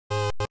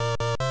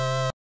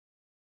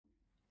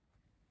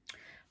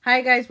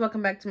Hi guys,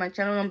 welcome back to my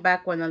channel. I'm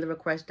back with another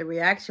requested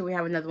reaction. We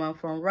have another one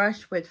from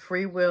Rush with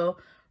Freewill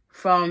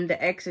from the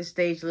Exit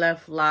Stage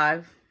Left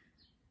live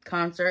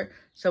concert.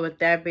 So with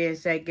that being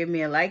said, give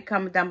me a like,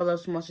 comment down below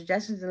some more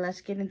suggestions, and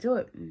let's get into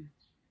it.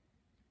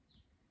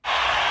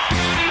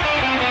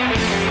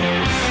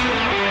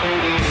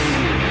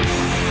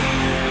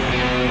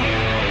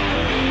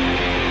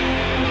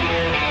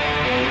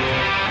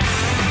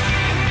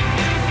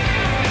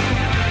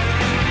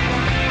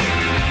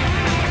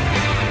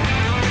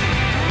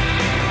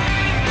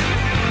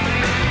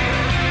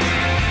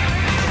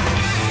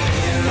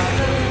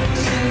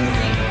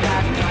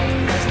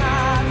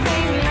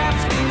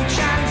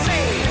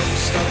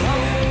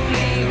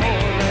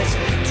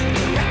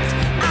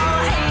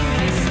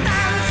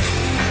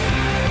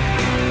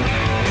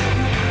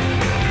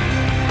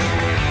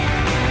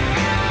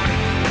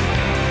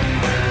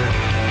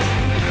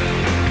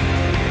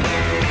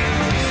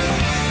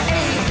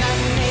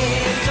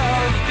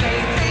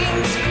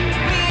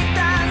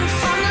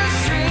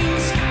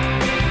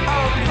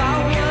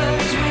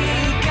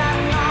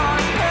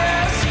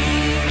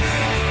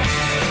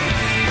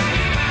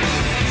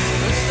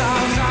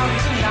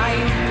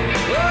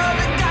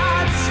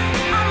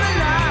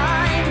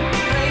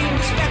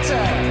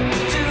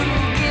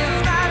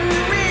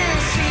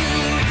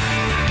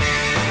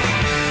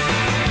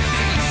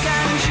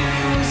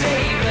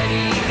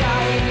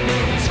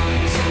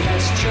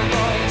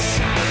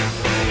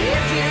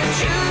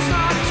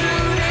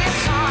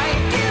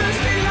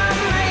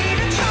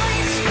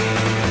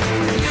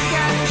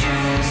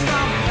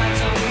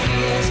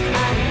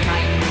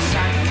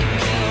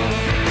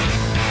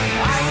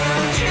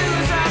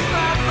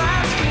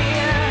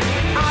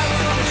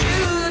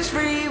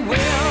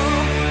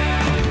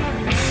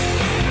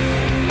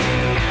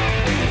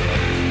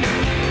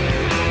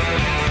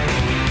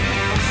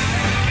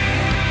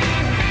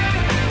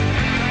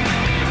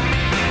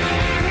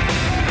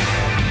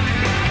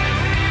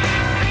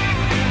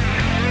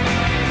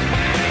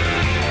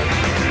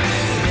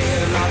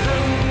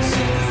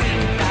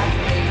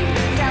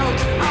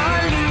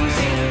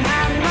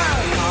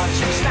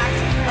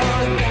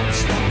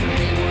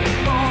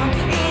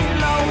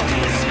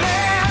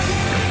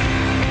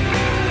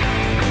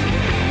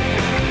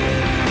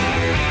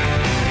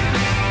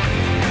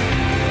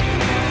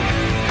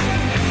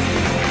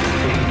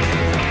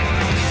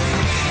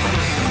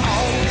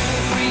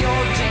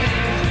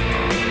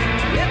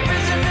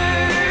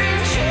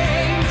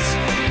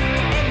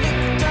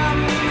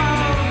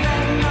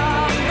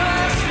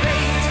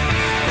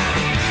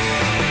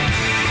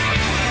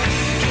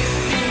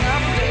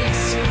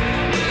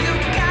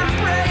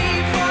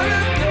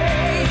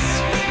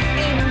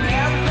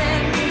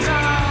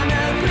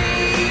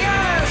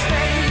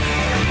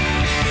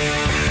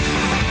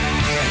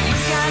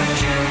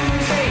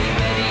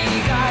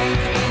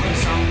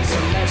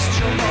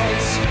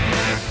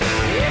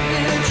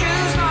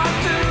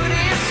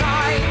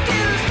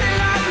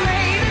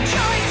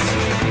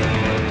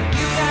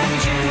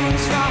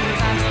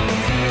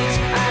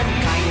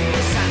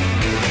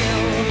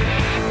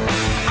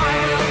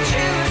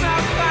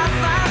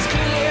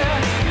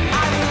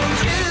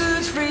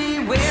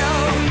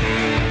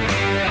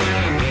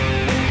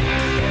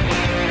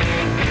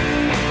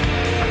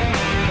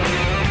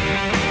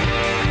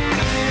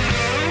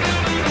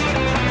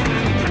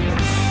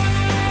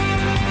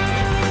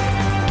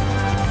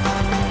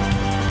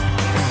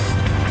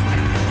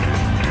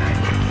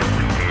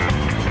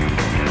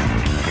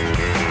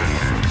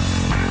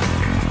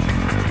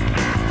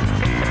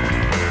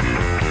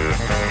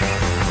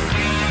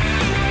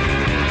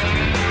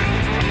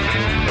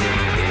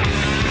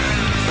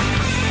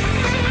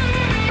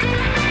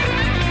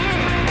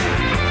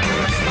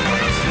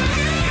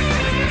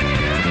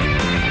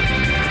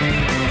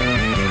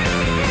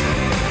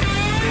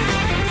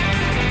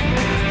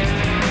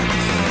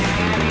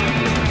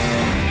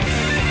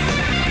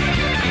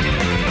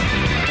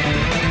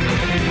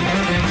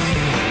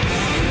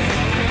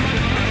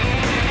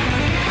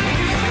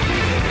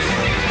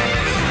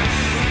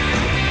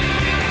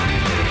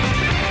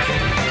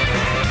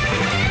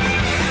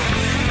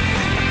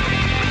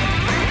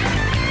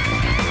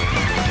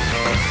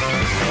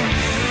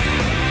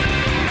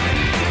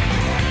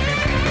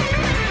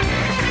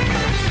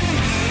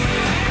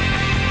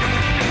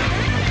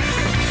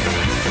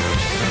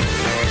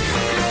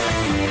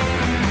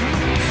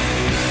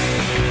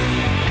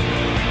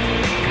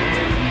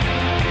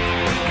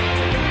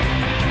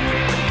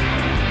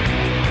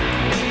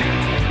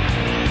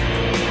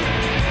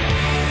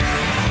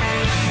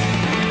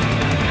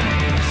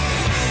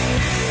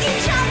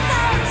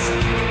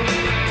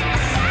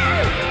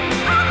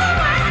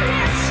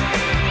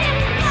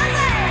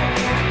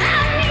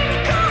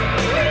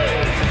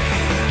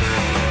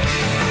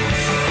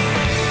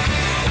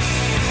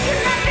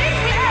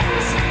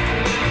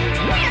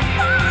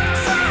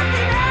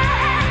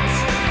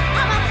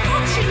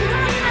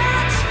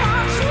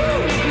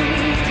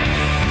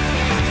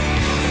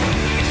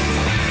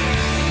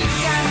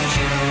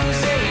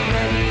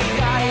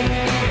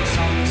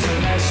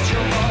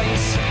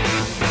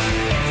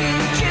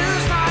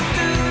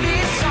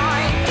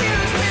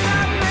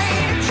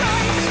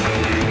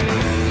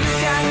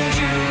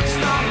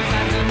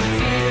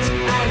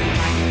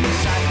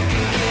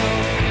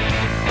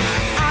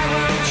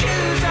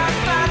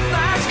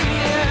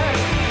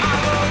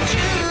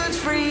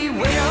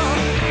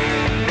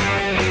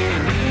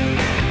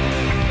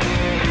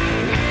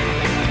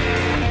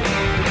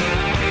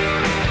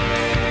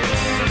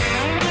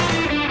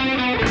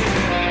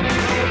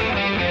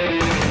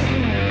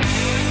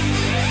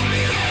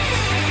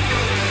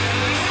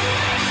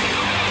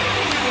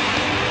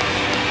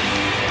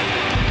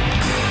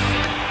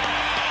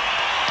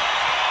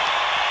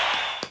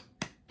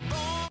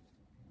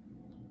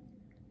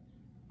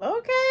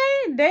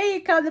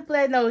 about to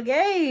play no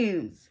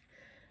games.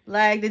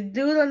 Like, the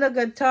dude on the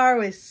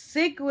guitar is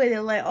sick with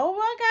it. Like, oh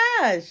my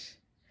gosh.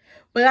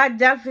 But I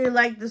definitely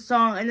like the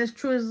song. And it's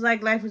true. It's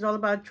like life is all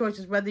about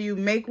choices. Whether you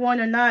make one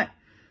or not,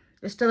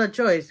 it's still a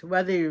choice.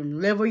 Whether you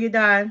live or you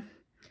die,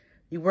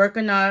 you work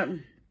or not,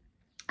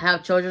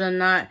 have children or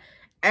not,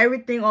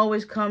 everything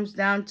always comes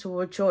down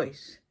to a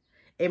choice.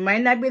 It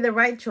might not be the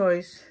right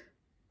choice,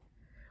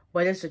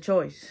 but it's a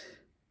choice.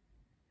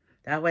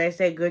 That's why they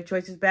say good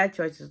choices, bad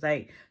choices.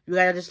 Like, you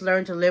got to just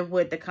learn to live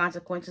with the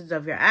consequences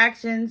of your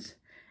actions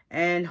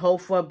and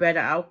hope for a better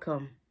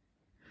outcome.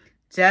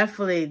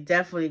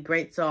 Definitely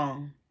great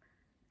song.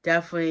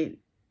 Definitely,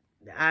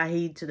 I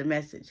heed to the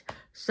message.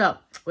 So,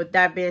 with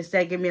that being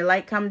said, give me a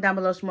like, comment down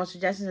below some more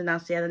suggestions, and I'll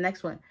see you at the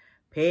next one.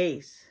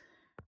 Peace.